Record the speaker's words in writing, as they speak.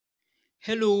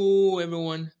Hello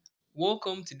everyone,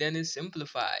 welcome to Dennis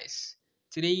Simplifies.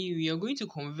 Today we are going to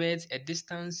convert a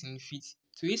distance in feet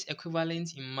to its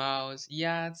equivalent in miles,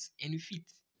 yards, and feet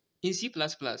in C++.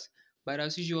 But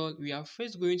as usual, we are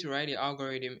first going to write the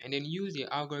algorithm and then use the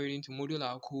algorithm to model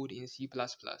our code in C++.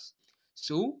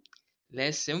 So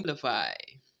let's simplify.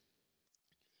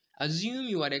 Assume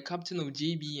you are the captain of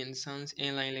JB and Sons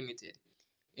Airline Limited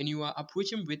and you are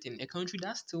approaching Britain, a country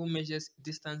that still measures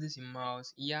distances in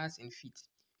miles, yards, and feet.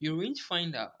 Your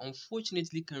rangefinder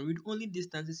unfortunately can read only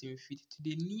distances in feet to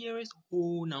the nearest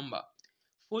whole number.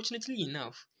 Fortunately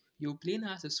enough, your plane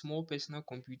has a small personal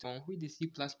computer on which the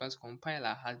C++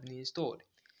 compiler has been installed.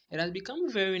 It has become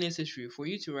very necessary for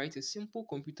you to write a simple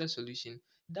computer solution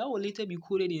that will later be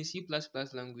coded in C++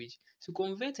 language to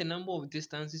convert a number of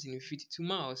distances in feet to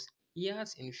miles,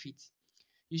 yards, and feet.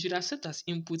 You should accept as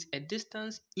input a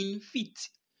distance in feet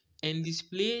and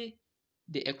display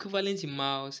the equivalent in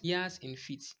miles, yards, and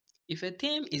feet. If a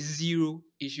term is 0,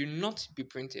 it should not be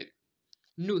printed.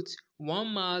 Note, 1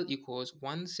 mile equals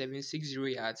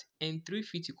 1760 yards and 3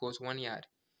 feet equals 1 yard.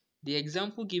 The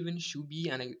example given should be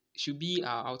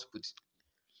our output.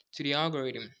 To the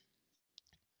algorithm,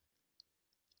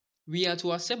 we are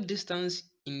to accept distance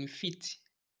in feet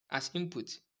as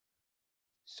input.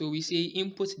 So we say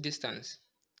input distance.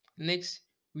 Next,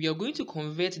 we are going to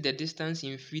convert the distance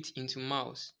in feet into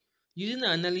miles. Using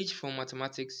our knowledge from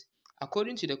mathematics,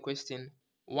 according to the question,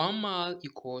 1 mile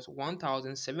equals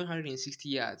 1760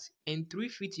 yards and 3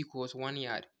 feet equals 1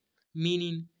 yard,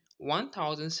 meaning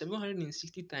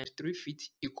 1760 times 3 feet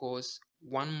equals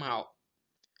 1 mile.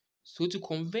 So to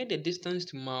convert the distance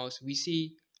to miles, we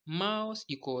say miles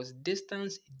equals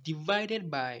distance divided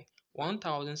by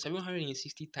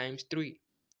 1760 times 3.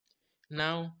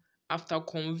 Now, after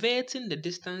converting the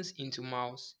distance into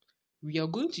miles, we are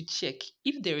going to check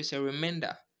if there is a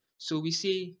remainder. So we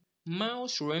say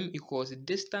miles rem equals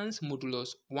distance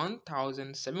modulus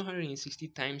 1760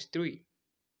 times 3.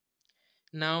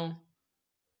 Now,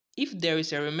 if there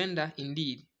is a remainder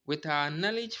indeed, with our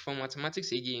knowledge from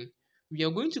mathematics again, we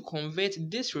are going to convert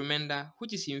this remainder,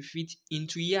 which is in feet,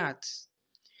 into yards.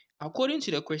 According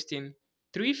to the question,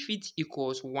 3 feet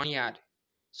equals 1 yard.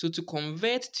 So to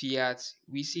convert to yards,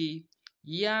 we say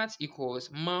yards equals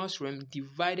miles rem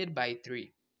divided by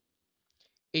 3.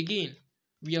 Again,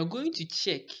 we are going to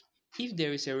check if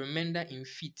there is a remainder in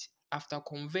feet after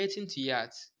converting to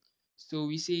yards. So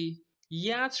we say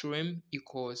yards rem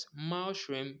equals miles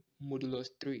rem modulus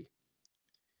 3.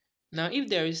 Now, if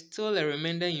there is still a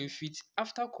remainder in feet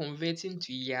after converting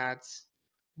to yards,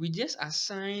 we just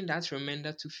assign that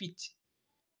remainder to feet.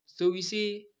 So we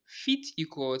say feet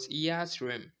equals yards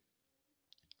rem.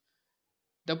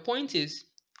 The point is,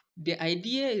 the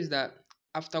idea is that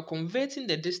after converting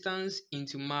the distance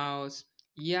into miles,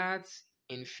 yards,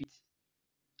 and feet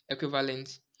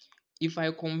equivalent, if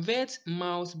I convert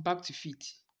miles back to feet,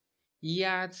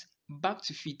 yards back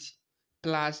to feet,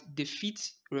 plus the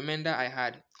feet remainder I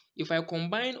had, if I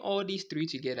combine all these three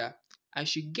together, I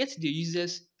should get the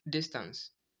user's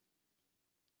distance.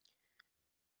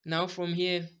 Now from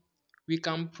here, we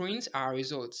can print our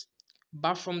results.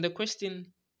 But from the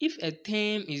question, if a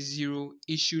term is 0,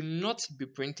 it should not be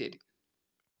printed.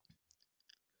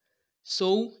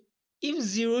 So, if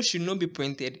 0 should not be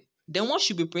printed, then what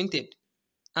should be printed?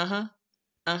 Any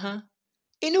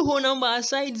whole number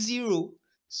aside 0.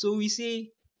 So we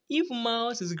say, if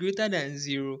mouse is greater than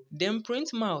 0, then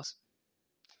print mouse.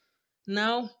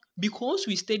 Now, because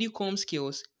we study com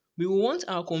skills, we want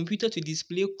our computer to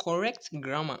display correct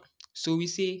grammar. So we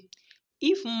say,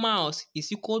 if mouse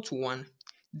is equal to 1,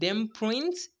 then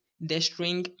print the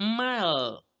string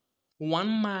mile, 1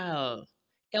 mile,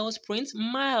 else print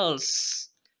miles,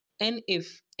 and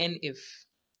if.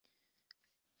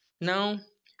 Now,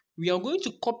 we are going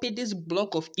to copy this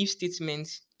block of if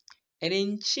statements and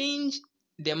then change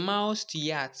the miles to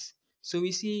yards. So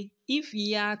we say, if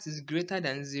yards is greater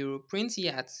than 0, print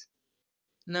yards.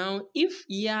 Now, if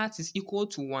yards is equal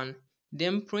to 1,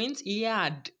 then print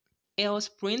yard, else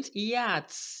print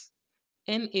yards,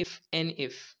 and if.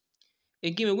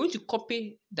 Again, we're going to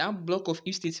copy that block of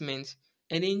if statement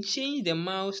and then change the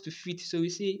miles to feet. So we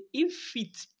say, if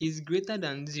feet is greater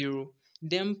than 0,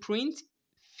 then print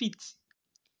feet.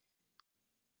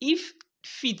 If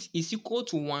feet is equal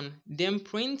to 1, then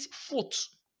print foot,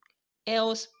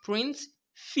 else print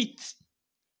feet,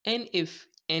 and if.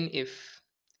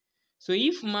 So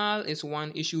if mile is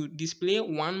 1, it should display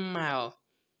 1 mile.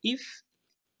 If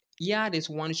yard is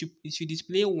 1, it should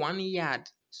display 1 yard.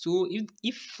 So if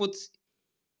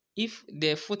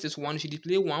the foot is 1, it should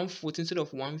display 1 foot instead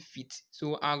of 1 feet.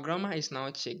 So our grammar is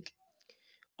now checked.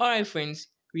 Alright friends,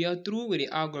 we are through with the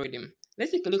algorithm.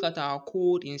 Let's take a look at our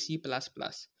code in C++.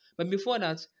 But before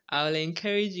that, I'll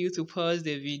encourage you to pause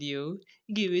the video,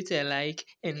 give it a like,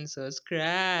 and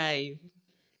subscribe.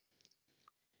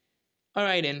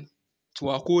 Alright then, to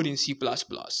our code in C++.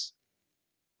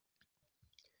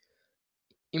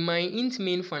 In my int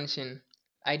main function,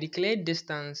 I declared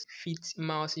distance, feet,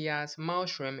 mouse yards,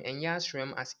 mouse rem, and yards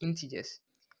rem as integers.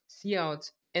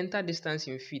 Cout, enter distance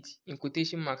in feet in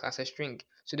quotation marks as a string.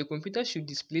 So the computer should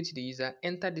display to the user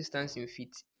enter distance in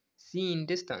feet. In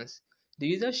distance, the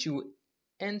user should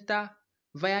enter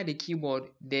via the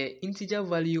keyboard the integer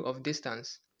value of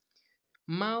distance.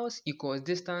 Mouse equals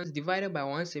distance divided by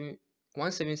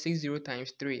 1760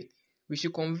 times 3. We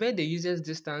should convert the user's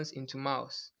distance into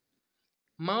mouse.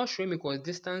 Mouse rem equals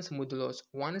distance modulus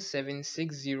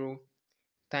 1760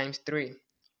 times 3.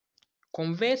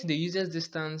 Convert the user's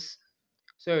distance,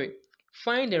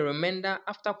 find the remainder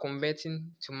after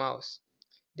converting to mouse.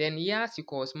 Then yards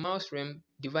equals mouse rem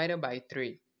divided by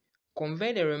 3.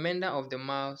 Convert the remainder of the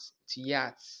mouse to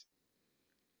yards.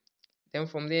 Then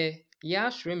from there,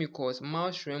 yards rem equals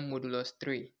mouse rem modulus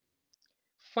 3.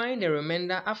 Find the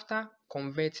remainder after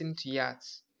converting to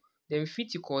yards. Then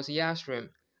feet equals yards rem.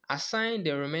 Assign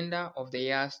the remainder of the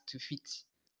yards to feet.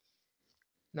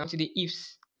 Now to the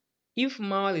ifs. If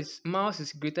mouse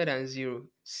is greater than 0,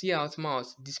 cout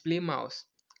mouse, display mouse.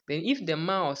 Then if the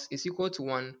mouse is equal to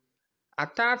 1,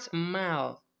 attach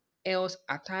mile, else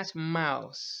attach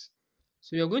mouse.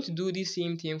 So you're going to do the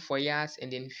same thing for yards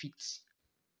and then feet.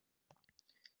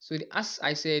 So as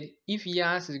I said, if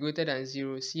yards is greater than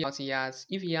 0, cout yards.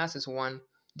 If yards is 1,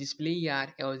 display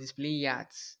yard, else display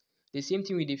yards. The same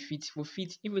thing with the feet. For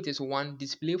feet, if it is 1,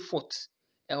 display foot,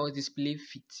 else display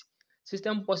feet.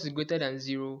 System port is greater than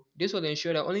 0. This will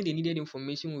ensure that only the needed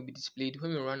information will be displayed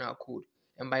when we run our code,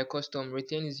 and by custom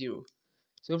return 0.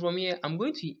 So from here, I'm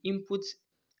going to input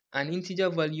an integer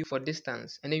value for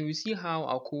distance, and then we'll see how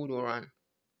our code will run.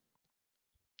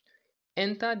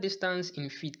 Enter distance in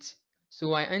feet.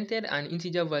 So I entered an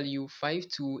integer value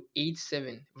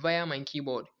 5287 via my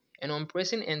keyboard, and on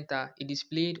pressing enter, it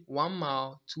displayed 1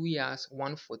 mile, 2 yards,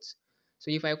 1 foot.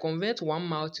 So if I convert 1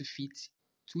 mile to feet,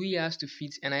 2 yards to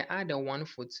feet, and I add a 1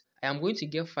 foot, I am going to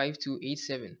get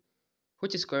 5287,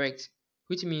 which is correct,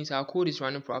 which means our code is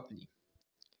running properly.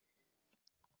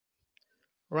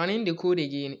 Running the code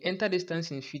again, enter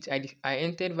distance in feet, I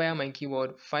entered via my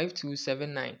keyboard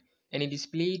 5279, and it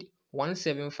displayed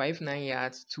 1759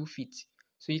 yards, 2 feet.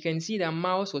 So you can see that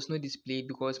mouse was not displayed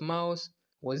because mouse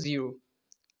was 0.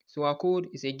 So our code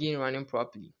is again running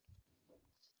properly.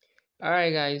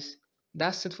 Alright guys,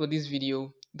 that's it for this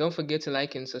video. Don't forget to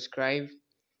like and subscribe.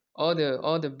 All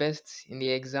the best in the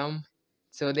exam.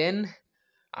 Till then,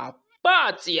 a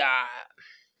party!